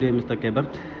Good day, Mr.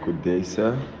 Gebhardt. Good day,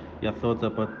 sir. Your thoughts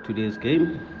about today's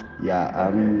game?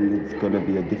 Yeah, it's gonna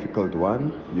be a difficult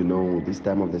one. You know, this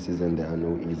time of the season there are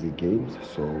no easy games,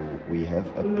 so we have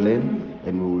a plan,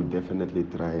 and we will definitely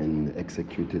try and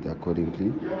execute it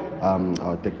accordingly.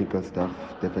 Our technical staff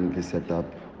definitely set up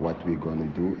what we're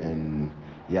gonna do, and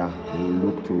yeah, we'll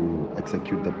look to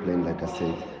execute the plan, like I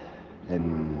said,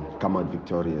 and come out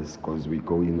victorious because we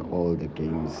go in all the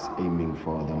games aiming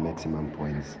for the maximum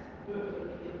points.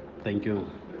 Thank you.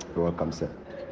 You're welcome, sir.